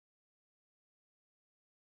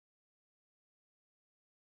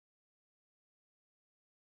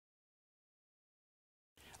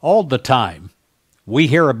All the time, we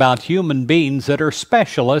hear about human beings that are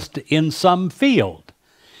specialists in some field.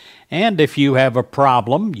 And if you have a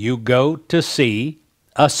problem, you go to see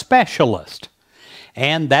a specialist.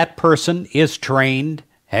 And that person is trained,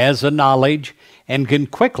 has a knowledge, and can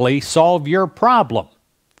quickly solve your problem,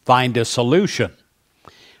 find a solution.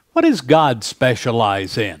 What does God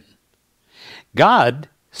specialize in? God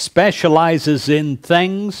specializes in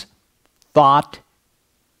things thought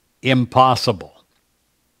impossible.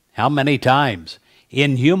 How many times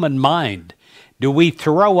in human mind do we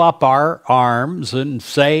throw up our arms and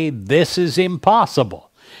say, this is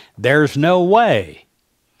impossible, there's no way?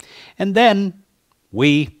 And then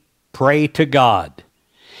we pray to God,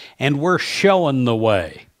 and we're shown the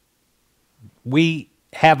way. We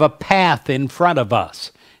have a path in front of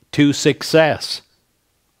us to success.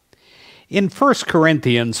 In 1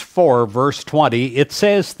 Corinthians 4, verse 20, it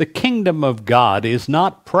says, the kingdom of God is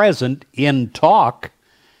not present in talk,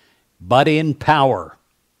 but in power.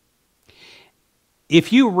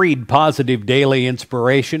 If you read Positive Daily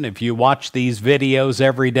Inspiration, if you watch these videos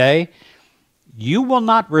every day, you will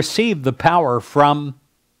not receive the power from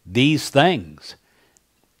these things.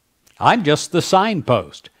 I'm just the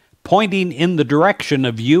signpost, pointing in the direction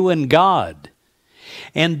of you and God.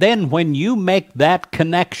 And then when you make that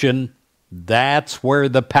connection, that's where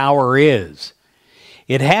the power is.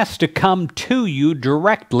 It has to come to you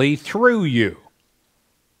directly through you.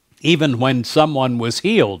 Even when someone was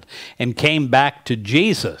healed and came back to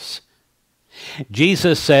Jesus,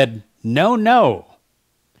 Jesus said, no, no.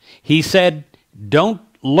 He said, don't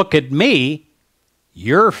look at me.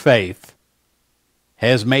 Your faith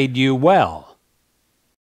has made you well.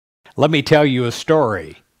 Let me tell you a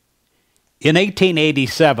story. In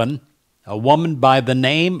 1887, a woman by the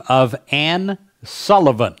name of Anne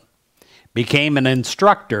Sullivan became an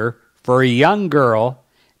instructor for a young girl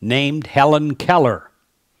named Helen Keller.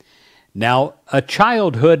 Now, a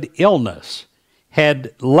childhood illness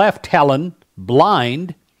had left Helen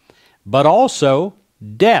blind, but also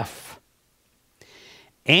deaf.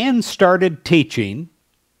 Anne started teaching,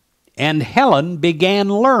 and Helen began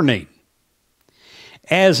learning.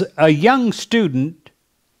 As a young student,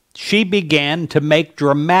 she began to make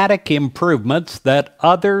dramatic improvements that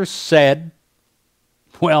others said,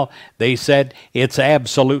 well, they said it's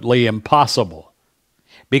absolutely impossible,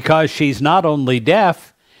 because she's not only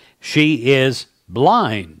deaf, she is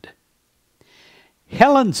blind.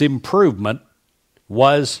 Helen's improvement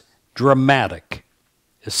was dramatic.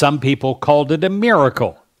 Some people called it a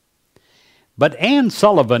miracle. But Anne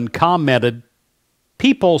Sullivan commented,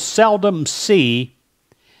 people seldom see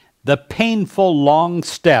the painful long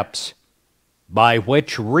steps by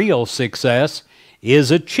which real success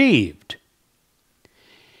is achieved.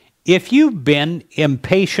 If you've been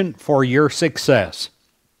impatient for your success,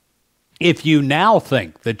 if you now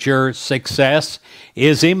think that your success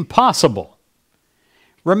is impossible,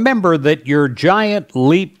 remember that your giant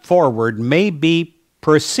leap forward may be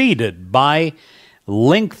preceded by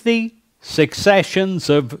lengthy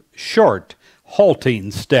successions of short,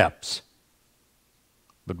 halting steps.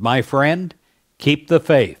 But my friend, keep the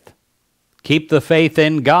faith. Keep the faith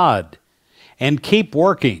in God, and keep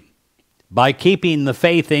working by keeping the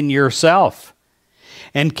faith in yourself,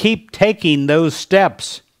 and keep taking those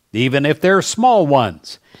steps, even if they're small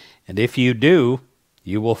ones. And if you do,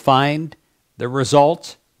 you will find the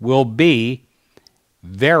results will be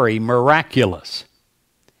very miraculous.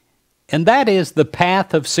 And that is the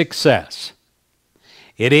path of success.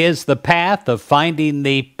 It is the path of finding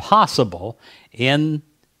the possible in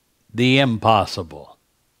the impossible.